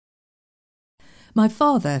My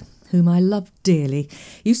father, whom I loved dearly,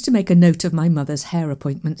 used to make a note of my mother's hair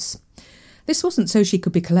appointments. This wasn't so she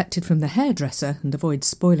could be collected from the hairdresser and avoid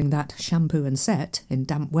spoiling that shampoo and set in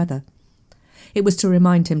damp weather. It was to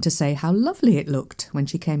remind him to say how lovely it looked when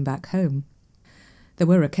she came back home. There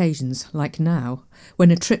were occasions, like now,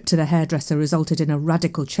 when a trip to the hairdresser resulted in a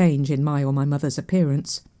radical change in my or my mother's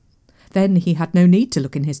appearance. Then he had no need to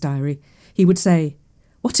look in his diary. He would say,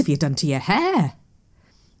 "What have you done to your hair?"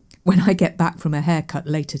 When I get back from a haircut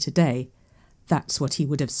later today, that's what he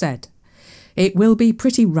would have said. It will be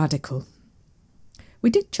pretty radical. We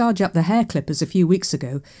did charge up the hair clippers a few weeks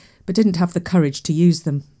ago, but didn't have the courage to use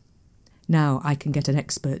them. Now I can get an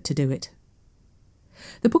expert to do it.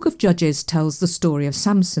 The Book of Judges tells the story of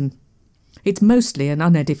Samson. It's mostly an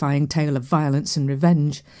unedifying tale of violence and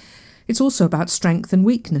revenge. It's also about strength and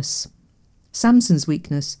weakness. Samson's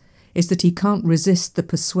weakness is that he can't resist the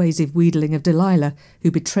persuasive wheedling of Delilah, who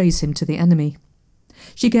betrays him to the enemy.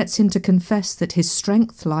 She gets him to confess that his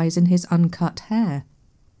strength lies in his uncut hair.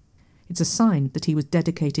 It's a sign that he was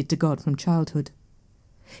dedicated to God from childhood.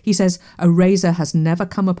 He says, "A razor has never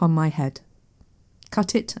come upon my head."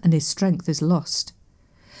 Cut it and his strength is lost.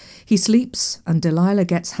 He sleeps and Delilah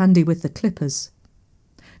gets handy with the clippers.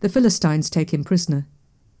 The Philistines take him prisoner.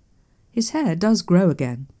 His hair does grow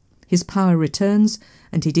again. His power returns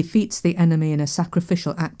and he defeats the enemy in a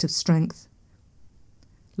sacrificial act of strength.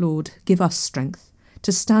 Lord, give us strength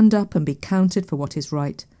to stand up and be counted for what is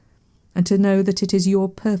right, and to know that it is your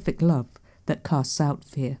perfect love that casts out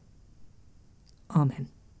fear. Amen.